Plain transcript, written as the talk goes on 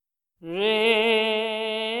In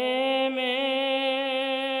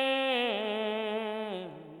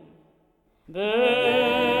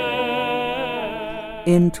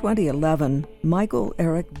 2011, Michael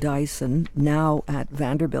Eric Dyson, now at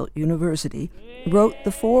Vanderbilt University, wrote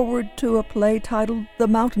the foreword to a play titled The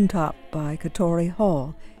Mountaintop by Katori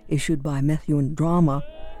Hall, issued by Methuen Drama.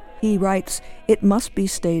 He writes, "It must be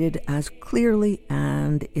stated as clearly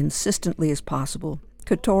and insistently as possible.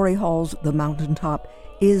 Katori Hall's The Mountaintop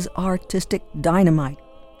is artistic dynamite.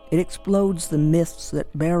 It explodes the myths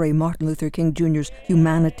that bury Martin Luther King Jr.'s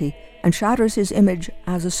humanity and shatters his image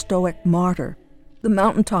as a stoic martyr. The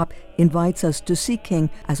Mountaintop invites us to see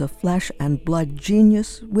King as a flesh and blood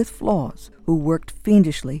genius with flaws who worked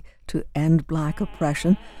fiendishly to end black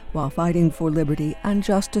oppression while fighting for liberty and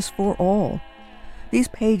justice for all. These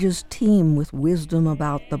pages teem with wisdom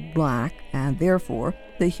about the black and therefore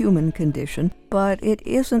the human condition, but it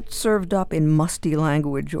isn't served up in musty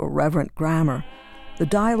language or reverent grammar. The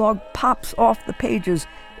dialogue pops off the pages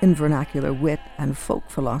in vernacular wit and folk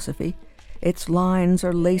philosophy. Its lines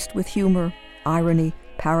are laced with humor, irony,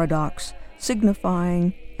 paradox,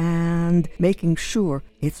 signifying and making sure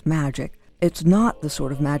it's magic. It's not the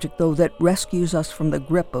sort of magic, though, that rescues us from the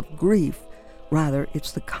grip of grief. Rather,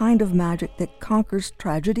 it's the kind of magic that conquers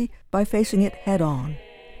tragedy by facing it head-on.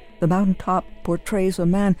 The Mountaintop portrays a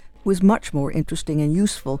man who is much more interesting and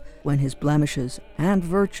useful when his blemishes and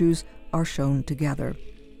virtues are shown together."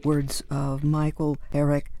 Words of Michael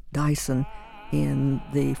Eric Dyson in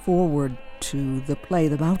the foreword to the play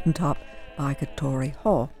The Mountaintop by Katori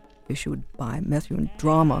Hall, issued by Methuen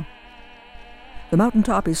Drama. The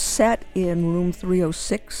Mountaintop is set in room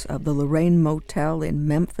 306 of the Lorraine Motel in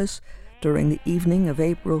Memphis during the evening of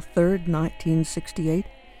April 3rd, 1968.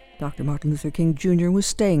 Dr. Martin Luther King Jr. was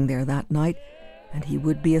staying there that night, and he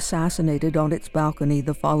would be assassinated on its balcony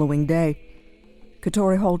the following day.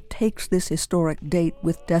 Katori Hall takes this historic date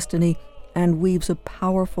with destiny and weaves a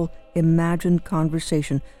powerful, imagined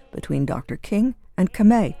conversation between Dr. King and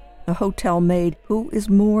Kamei, a hotel maid who is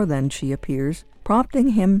more than she appears, prompting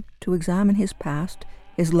him to examine his past,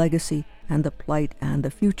 his legacy, and the plight and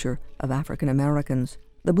the future of African Americans.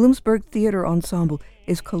 The Bloomsburg Theater Ensemble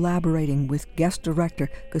is collaborating with guest director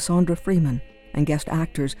Cassandra Freeman and guest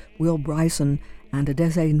actors Will Bryson and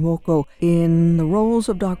Adese Nwoko in the roles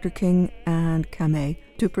of Dr. King and Kamei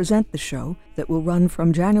to present the show that will run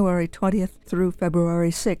from January 20th through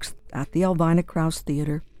February 6th at the Elvina Krause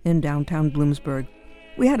Theater in downtown Bloomsburg.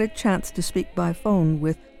 We had a chance to speak by phone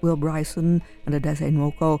with Will Bryson and Adese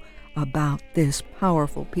Nwoko about this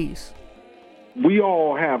powerful piece. We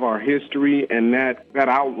all have our history, and that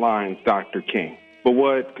outlines Dr. King. But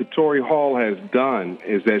what Katori Hall has done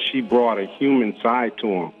is that she brought a human side to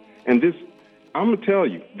him. And this, I'm going to tell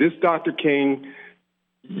you, this Dr. King,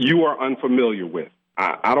 you are unfamiliar with.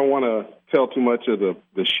 I don't want to tell too much of the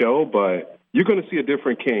show, but you're going to see a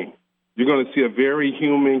different King. You're going to see a very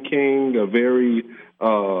human King, a very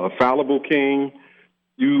fallible King.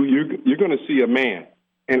 You're going to see a man.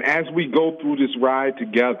 And as we go through this ride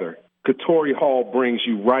together, Katori Hall brings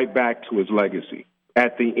you right back to his legacy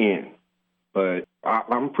at the end. But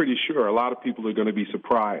I'm pretty sure a lot of people are going to be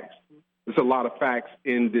surprised. There's a lot of facts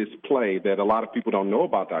in this play that a lot of people don't know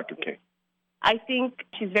about Dr. King. I think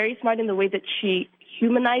she's very smart in the way that she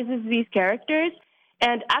humanizes these characters.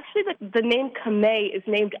 And actually, the name Kamei is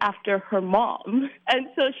named after her mom. And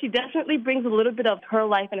so she definitely brings a little bit of her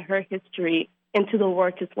life and her history into the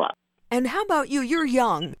work as well. And how about you? You're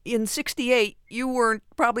young. In 68, you weren't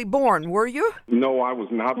probably born, were you? No, I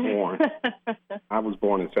was not born. I was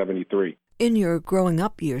born in 73. In your growing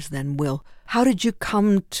up years then, Will, how did you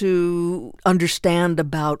come to understand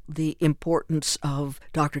about the importance of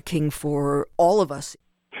Dr. King for all of us?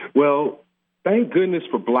 Well, thank goodness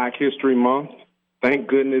for Black History Month. Thank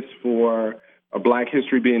goodness for Black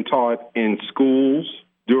history being taught in schools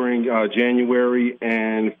during January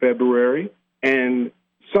and February. And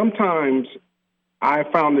sometimes I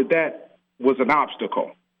found that was an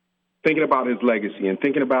obstacle, thinking about his legacy and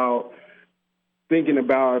thinking about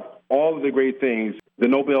all of the great things, the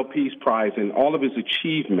Nobel Peace Prize and all of his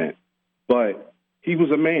achievement. But he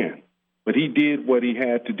was a man, but he did what he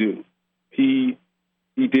had to do. He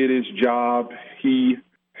did his job. He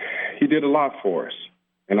did a lot for us,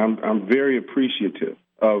 and I'm very appreciative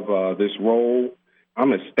of this role.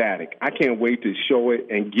 I'm ecstatic. I can't wait to show it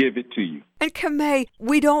and give it to you. And Kamei,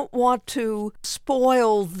 we don't want to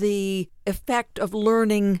spoil the effect of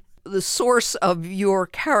learning the source of your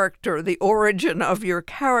character, the origin of your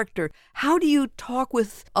character. How do you talk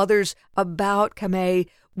with others about Kamei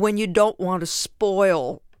when you don't want to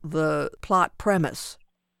spoil the plot premise?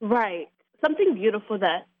 Right. Something beautiful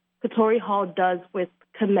that Katori Hall does with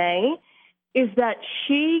Kamei is that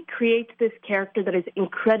she creates this character that is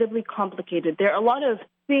incredibly complicated. There are a lot of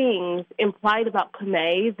things implied about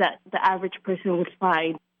Kamei that the average person would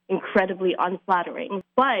find incredibly unflattering.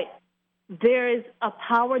 But there is a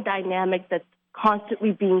power dynamic that's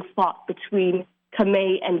constantly being fought between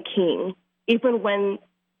Kamei and King, even when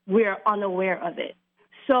we're unaware of it.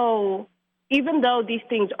 So even though these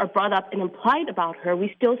things are brought up and implied about her,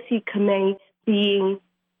 we still see Kamei being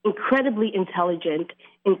incredibly intelligent,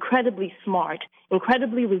 incredibly smart,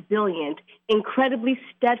 incredibly resilient, incredibly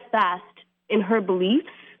steadfast in her beliefs.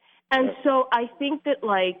 And so I think that,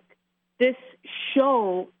 like, this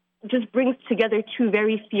show just brings together two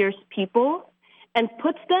very fierce people and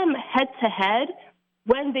puts them head-to-head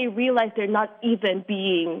when they realize they're not even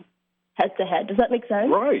being head-to-head. Does that make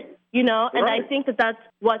sense? Right. You know, and right. I think that that's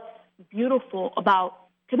what's beautiful about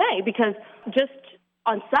Kamei, because just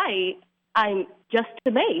on site, I'm just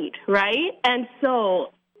a maid, right? And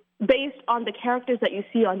so based on the characters that you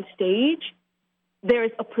see on stage,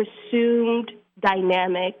 there's a presumed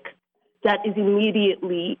dynamic that is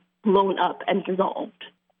immediately blown up and dissolved.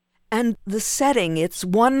 And the setting, it's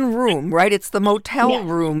one room, right? It's the motel Yes.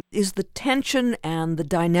 room. Is the tension and the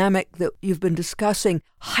dynamic that you've been discussing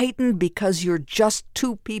heightened because you're just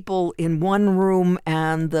two people in one room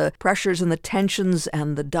and the pressures and the tensions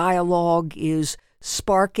and the dialogue is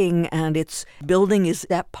sparking and it's building? Is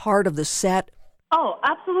that part of the set? Oh,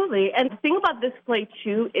 absolutely. And the thing about this play,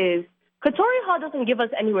 too, is Katori Hall doesn't give us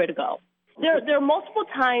anywhere to go. There are multiple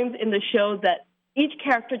times in the show that each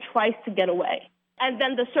character tries to get away. And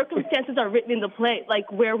then the circumstances are written in the play,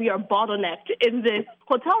 like where we are bottlenecked in this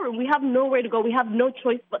hotel room. We have nowhere to go. We have no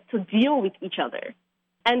choice but to deal with each other.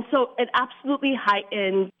 And so it absolutely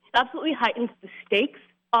heightens the stakes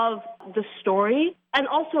of the story. And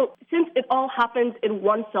also, since it all happens in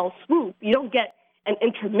one fell swoop, you don't get an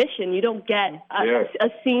intermission. You don't get a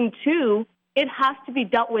scene two. It has to be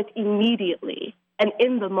dealt with immediately and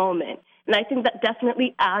in the moment. And I think that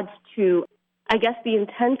definitely adds to, I guess, the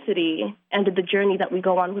intensity and the journey that we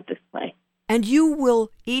go on with this play. And you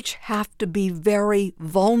will each have to be very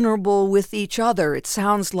vulnerable with each other. It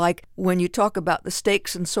sounds like when you talk about the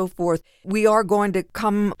stakes and so forth, we are going to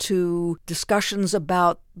come to discussions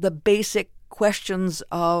about the basic questions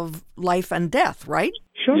of life and death, right?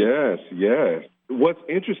 Sure. Yes. What's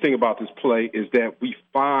interesting about this play is that we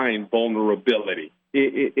find vulnerability.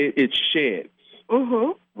 It sheds,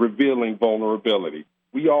 revealing vulnerability.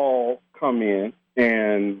 We all come in,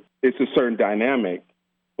 and it's a certain dynamic,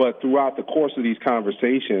 but throughout the course of these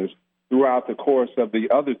conversations, throughout the course of the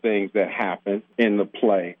other things that happen in the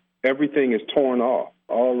play, everything is torn off.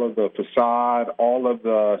 All of the facade, all of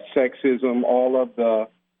the sexism, all of the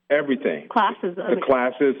everything. Classism. The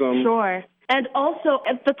classism. Sure. And also,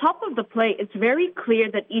 at the top of the play, it's very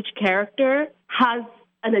clear that each character has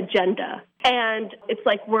an agenda. And it's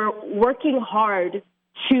like we're working hard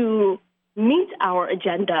to meet our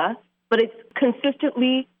agenda, but it's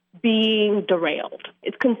consistently being derailed.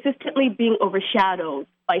 It's consistently being overshadowed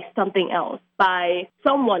by something else, by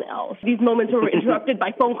someone else. These moments where we're interrupted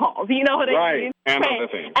by phone calls, you know what I mean? And other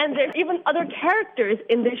things. And there's even other characters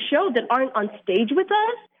in this show that aren't on stage with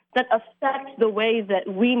us that affect the way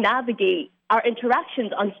that we navigate our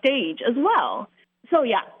interactions on stage as well. So,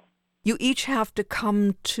 yeah. You each have to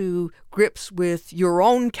come to grips with your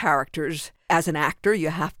own characters. As an actor, you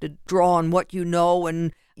have to draw on what you know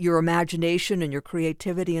and your imagination and your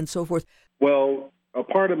creativity and so forth. Well, a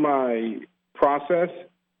part of my process,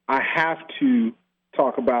 I have to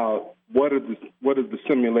talk about what are the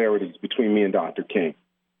similarities between me and Dr. King.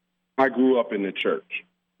 I grew up in the church.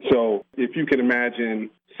 So if you can imagine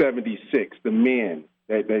 76, the men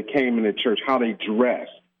that came in the church, how they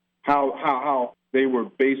dressed, how they were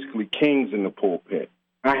basically kings in the pulpit.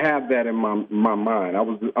 I have that in my mind.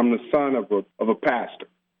 I'm the son of a pastor.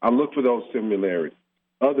 I look for those similarities.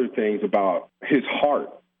 Other things about his heart.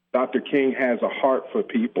 Dr. King has a heart for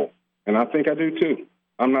people, and I think I do too.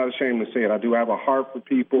 I'm not ashamed to say it. I do have a heart for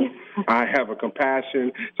people. I have a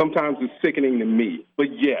compassion. Sometimes it's sickening to me, but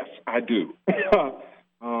yes, I do.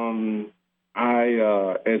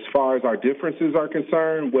 As far as our differences are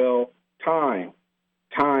concerned, well, time,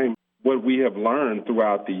 what we have learned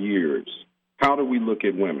throughout the years. How do we look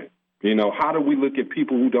at women? You know, how do we look at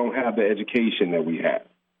people who don't have the education that we have,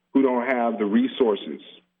 who don't have the resources,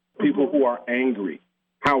 people who are angry,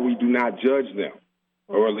 how we do not judge them,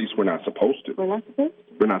 or at least we're not supposed to.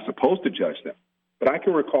 We're not supposed to judge them. But I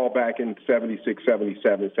can recall back in 76,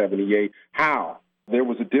 77, 78, how there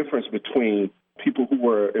was a difference between people who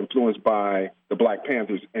were influenced by the Black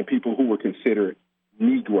Panthers and people who were considered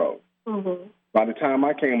Negro. By the time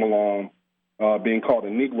I came along, being called a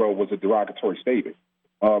Negro was a derogatory statement.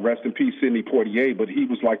 Rest in peace, Sidney Poitier, but he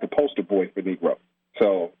was like the poster boy for Negro.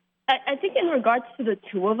 So I think in regards to the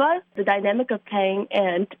two of us, the dynamic of Kang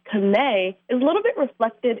and Kamei is a little bit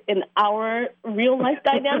reflected in our real-life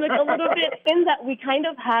dynamic a little bit, in that we kind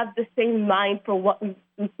of have the same mind for what we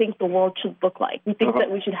think the world should look like. We think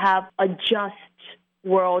that we should have a just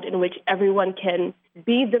world in which everyone can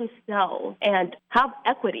be themselves and have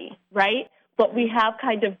equity, right? But we have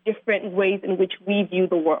kind of different ways in which we view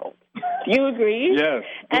the world. Do you agree? Yes,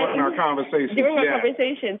 during our conversations. During our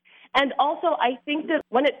conversations. And also, I think that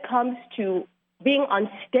when it comes to being on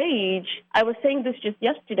stage, I was saying this just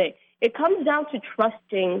yesterday, it comes down to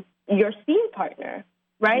trusting your scene partner,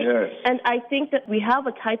 right? Yes. And I think that we have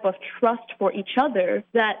a type of trust for each other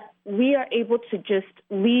that we are able to just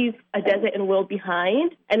leave Adeze and Will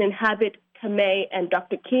behind and inhabit Kamei and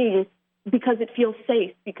Dr. King because it feels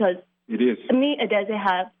safe, because it is. Me, Adeze,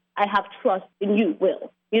 I have trust in you,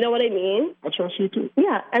 Will. You know what I mean? I trust you too.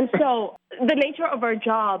 Yeah, and so the nature of our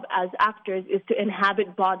job as actors is to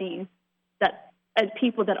inhabit bodies and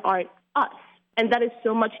people that aren't us. And that is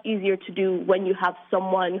so much easier to do when you have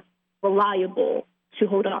someone reliable to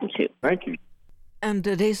hold on to. Thank you. And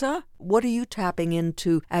Adeze, what are you tapping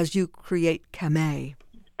into as you create Kamei?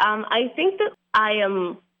 I think that I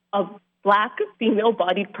am a Black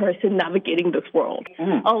female-bodied person navigating this world.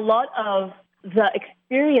 A lot of the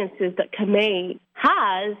experiences that Kamei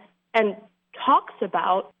has and talks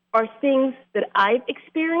about are things that I've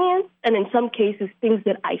experienced, and in some cases, things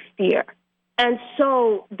that I fear. And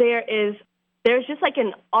so there's just like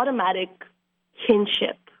an automatic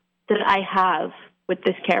kinship that I have with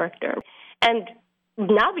this character. And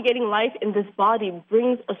navigating life in this body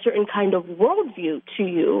brings a certain kind of worldview to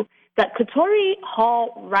you that Katori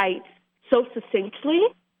Hall writes so succinctly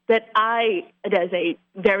that I, Adeze,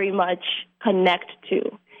 very much connect to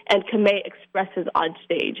and Kamei expresses on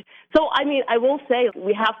stage. So, I mean, I will say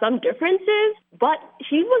we have some differences, but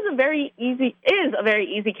she is a very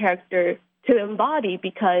easy character to embody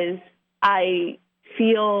because I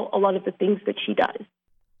feel a lot of the things that she does.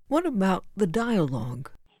 What about the dialogue?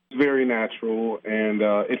 It's very natural, and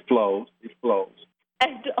it flows. It flows.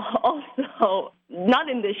 And also, not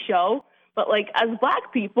in this show, but like as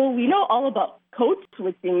Black people, we know all about code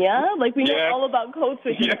switching, yeah? Like we know all about code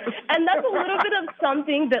switching. Yes. And that's a little bit of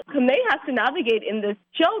something that Kamei has to navigate in this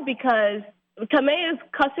show because Kamei is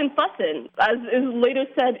cussing fussing, as is later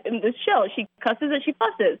said in this show. She cusses and she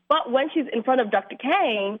fusses. But when she's in front of Dr.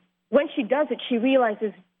 Kang, when she does it, she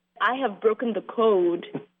realizes, I have broken the code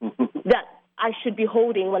that I should be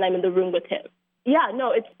holding when I'm in the room with him. Yeah,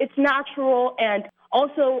 no, it's natural. And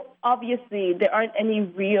also, obviously, there aren't any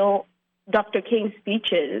real Dr. King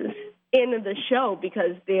speeches in the show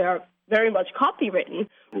because they are very much copywritten.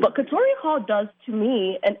 But Katori Hall does, to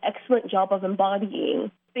me, an excellent job of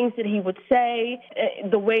embodying things that he would say,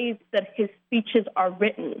 the ways that his speeches are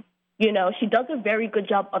written. You know, she does a very good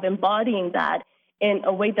job of embodying that in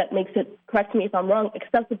a way that makes it, correct me if I'm wrong,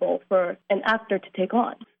 accessible for an actor to take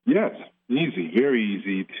on. Yes, easy, very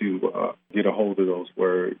easy to get a hold of those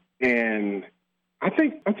words. And I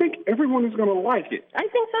think everyone is going to like it. I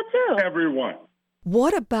think so, too. Everyone.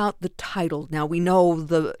 What about the title? Now, we know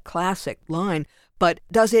the classic line, but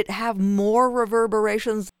does it have more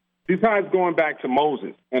reverberations? Besides going back to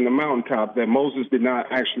Moses and the mountaintop, that Moses did not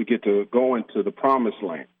actually get to go into the promised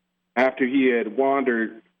land. After he had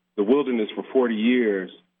wandered the wilderness for 40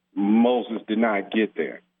 years, Moses did not get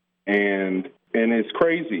there. And it's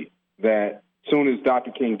crazy that as soon as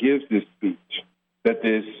Dr. King gives this speech, that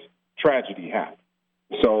this tragedy happened.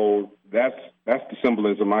 So that's the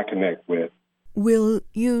symbolism I connect with. Will,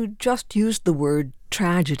 you just used the word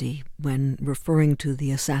tragedy when referring to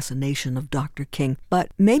the assassination of Dr. King, but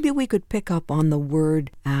maybe we could pick up on the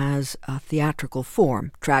word as a theatrical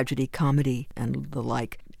form, tragedy, comedy, and the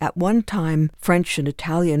like. At one time, French and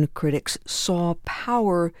Italian critics saw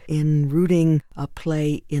power in rooting a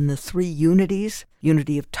play in the three unities: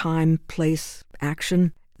 unity of time, place,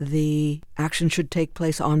 action. The action should take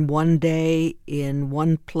place on one day, in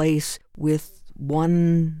one place, with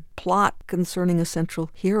one plot concerning a central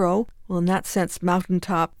hero. Well, in that sense,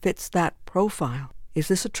 Mountaintop fits that profile. Is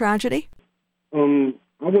this a tragedy? I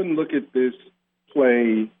wouldn't look at this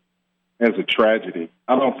play as a tragedy.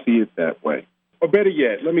 I don't see it that way. Or better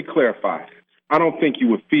yet, let me clarify. I don't think you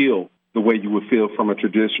would feel the way you would feel from a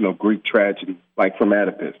traditional Greek tragedy, like from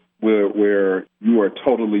Oedipus, where you are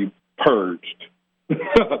totally purged.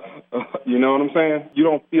 You know what I'm saying? You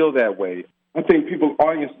don't feel that way. I think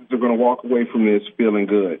audiences are going to walk away from this feeling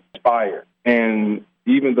good, inspired. And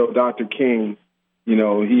even though Dr. King, you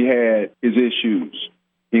know, he had his issues,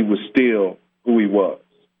 he was still who he was.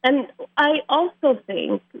 And I also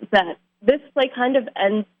think that this play kind of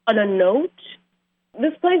ends on a note.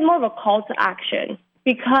 This play is more of a call to action,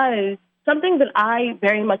 because something that I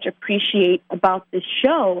very much appreciate about this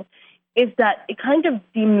show is that it kind of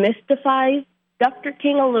demystifies Dr.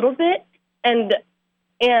 King a little bit and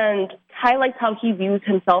highlights how he views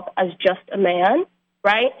himself as just a man,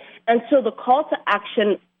 right? And so the call to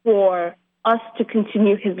action for us to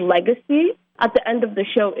continue his legacy at the end of the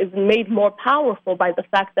show is made more powerful by the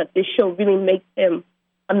fact that this show really makes him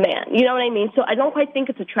a man. You know what I mean? So I don't quite think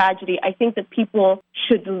it's a tragedy. I think that people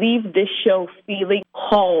should leave this show feeling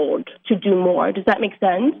called to do more. Does that make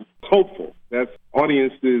sense? Hopeful. That's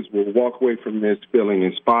audiences will walk away from this feeling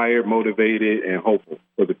inspired, motivated, and hopeful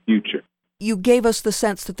for the future. You gave us the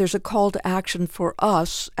sense that there's a call to action for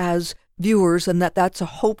us as viewers and that that's a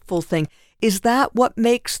hopeful thing. Is that what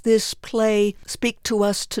makes this play speak to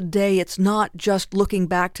us today? It's not just looking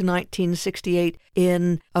back to 1968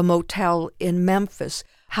 in a motel in Memphis.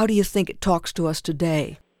 How do you think it talks to us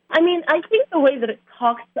today? I mean, I think the way that it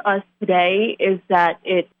talks to us today is that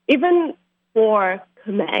it, even for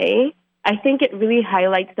Kamei, I think it really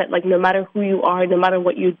highlights that, like, no matter who you are, no matter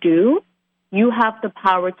what you do, you have the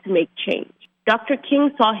power to make change. Dr.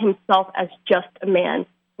 King saw himself as just a man.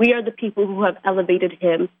 We are the people who have elevated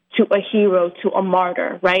him to a hero, to a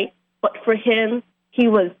martyr, right? But for him, he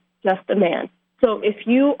was just a man. So if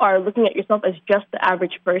you are looking at yourself as just the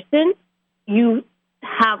average person, you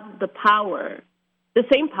have the power, the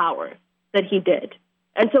same power that he did.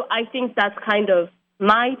 And so I think that's kind of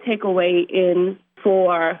my takeaway in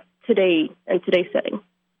for today and today's setting.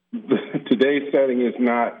 Today's setting is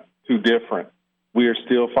not too different. We are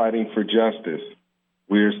still fighting for justice.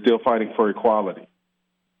 We are still fighting for equality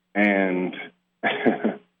and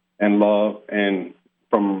and love. And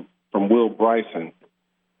from Will Bryson,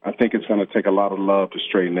 I think it's going to take a lot of love to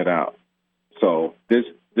straighten it out. So this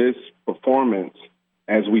performance,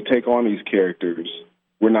 as we take on these characters,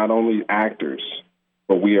 we're not only actors,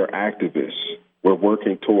 but we are activists. We're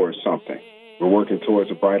working towards something. We're working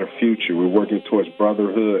towards a brighter future. We're working towards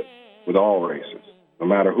brotherhood with all races, no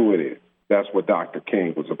matter who it is. That's what Dr.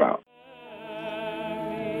 King was about.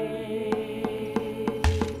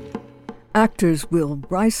 Actors Will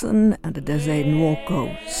Bryson and Adeze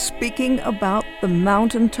Nwoko speaking about The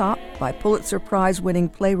Mountaintop by Pulitzer Prize-winning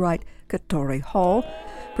playwright Katori Hall,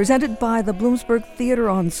 presented by the Bloomsburg Theater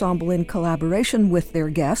Ensemble in collaboration with their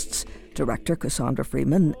guests, director Cassandra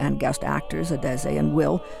Freeman and guest actors Adeze and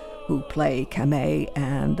Will, who play Kamei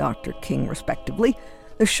and Dr. King respectively.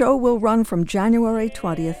 The show will run from January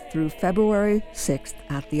 20th through February 6th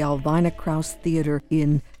at the Alvina Krause Theater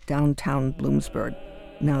in downtown Bloomsburg.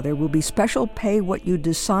 Now, there will be special Pay What You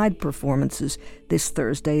Decide performances this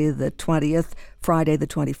Thursday the 20th, Friday the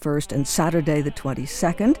 21st, and Saturday the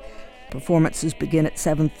 22nd. Performances begin at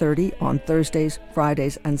 7:30 on Thursdays,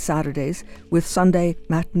 Fridays, and Saturdays, with Sunday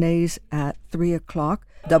matinees at 3 o'clock.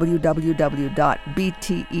 www.bte.org.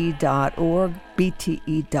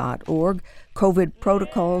 COVID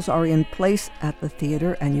protocols are in place at the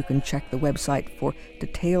theater, and you can check the website for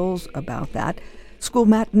details about that. School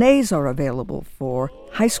matinees are available for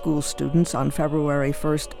high school students on February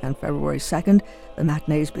 1st and February 2nd. The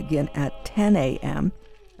matinees begin at 10 a.m.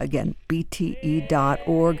 Again,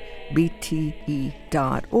 bte.org,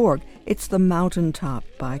 bte.org. It's The Mountaintop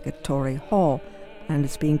by Katori Hall, and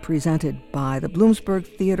it's being presented by the Bloomsburg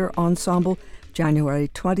Theater Ensemble January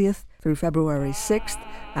 20th through February 6th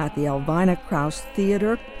at the Alvina Krause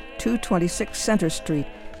Theater, 226 Center Street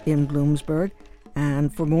in Bloomsburg.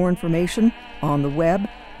 And for more information on the web,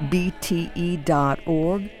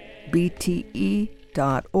 bte.org,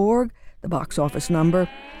 bte.org. The box office number,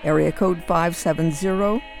 area code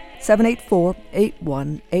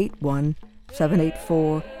 570-784-8181,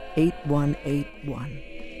 784-8181.